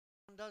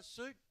does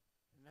suit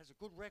and has a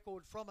good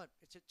record from it.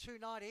 It's at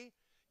 $2.90.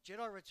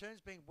 Jedi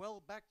Returns being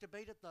well back to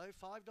beat it though.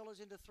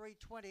 $5 into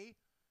 $3.20.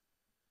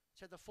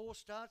 It's had the 4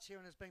 starts here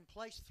and has been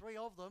placed 3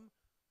 of them.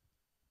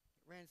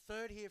 It ran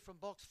third here from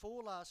box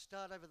 4 last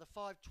start over the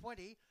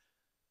 $5.20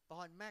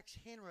 behind Max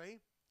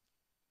Henry.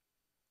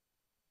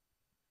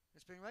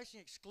 It's been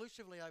racing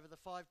exclusively over the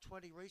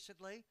 $5.20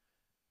 recently.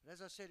 But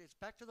as I said, it's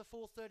back to the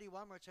 $4.31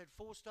 where it's had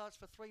 4 starts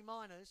for 3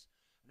 minors.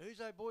 And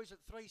Uzo Boys at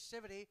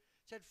 $3.70.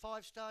 It's had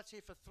 5 starts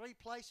here for 3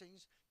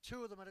 placings,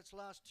 2 of them at its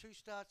last 2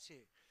 starts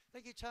here.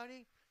 Thank you,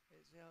 Tony.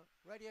 As our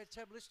Radio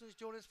Tab listeners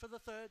join us for the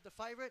third. The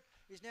favourite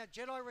is now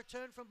Jedi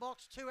Return from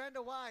box 2 and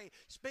away.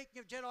 Speaking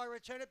of Jedi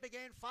Return, it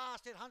began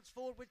fast. It hunts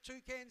forward with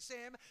Toucan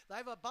Sam. They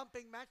have a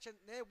bumping match and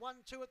they're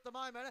 1-2 at the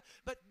moment.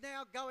 But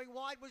now going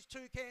wide was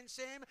Toucan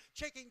Sam.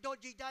 Checking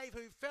Dodgy Dave,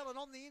 who fell and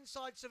on the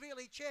inside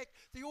severely checked.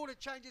 The order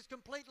changes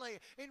completely.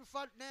 In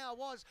front now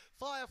was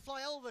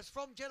Firefly Elvis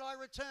from Jedi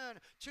Return.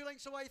 2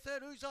 lengths away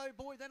third, Uzo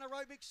Boy, then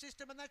Aerobic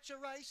System, and that's your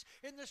race.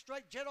 In the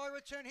straight, Jedi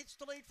Return hits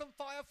the lead from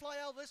Firefly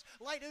Elvis.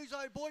 Late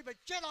Uzo Boy, but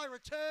Jedi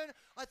Return,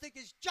 I think,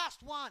 is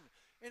just one.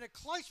 In a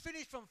close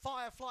finish from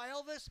Firefly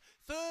Elvis.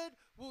 Third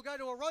will go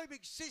to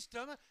Aerobic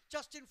System,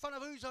 just in front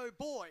of Uzo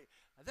Boy.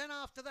 And then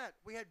after that,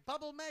 we had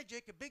Bubble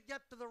Magic, a big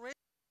gap to the rest.